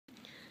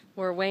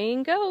We're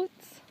weighing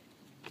goats.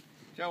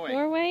 Joey.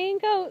 We're weighing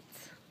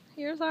goats.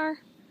 Here's our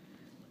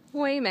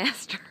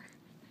weighmaster.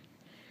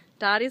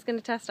 Dottie's going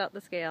to test out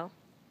the scale.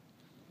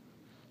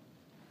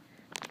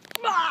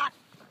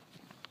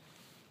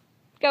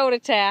 Goat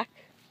attack.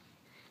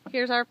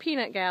 Here's our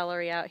peanut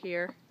gallery out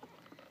here.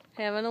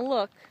 Having a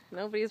look.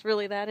 Nobody's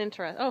really that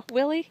interested. Oh,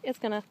 Willie is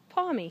going to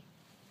paw me.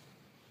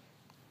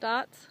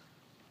 Dots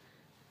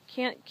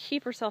can't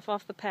keep herself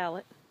off the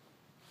pallet.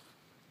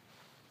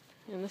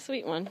 And the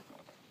sweet one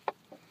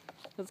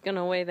is going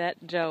to weigh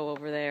that Joe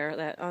over there,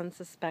 that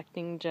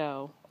unsuspecting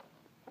Joe.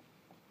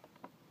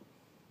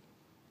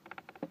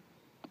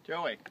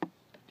 Joey.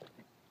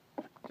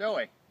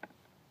 Joey.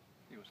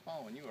 He was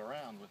following you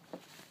around with the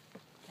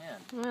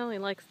pen. Well, he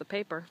likes the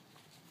paper.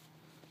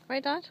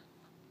 Right, Dot?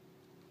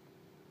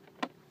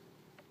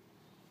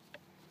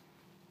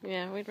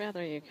 Yeah, we'd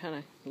rather you kind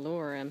of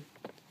lure him.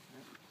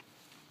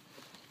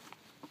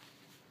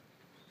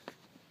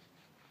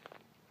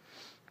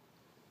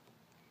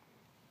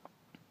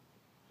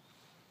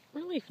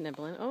 Relief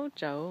nibbling. Oh,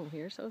 Joe,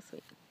 you're so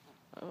sweet.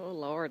 Oh,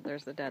 Lord,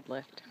 there's the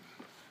deadlift.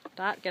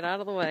 Dot, get out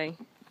of the way.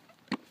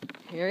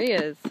 Here he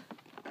is.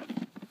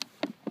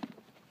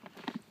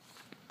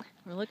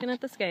 We're looking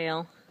at the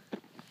scale.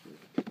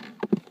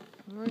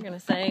 We're going to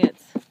say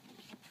it's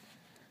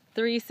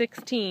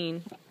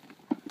 316.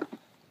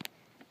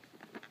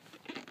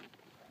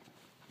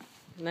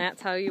 And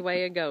that's how you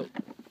weigh a goat.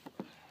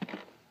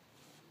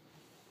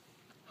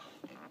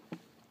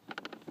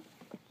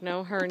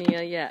 No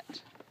hernia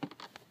yet.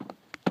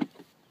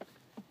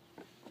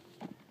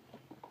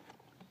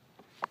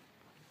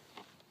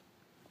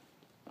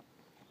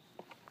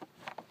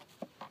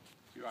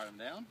 You write them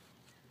down?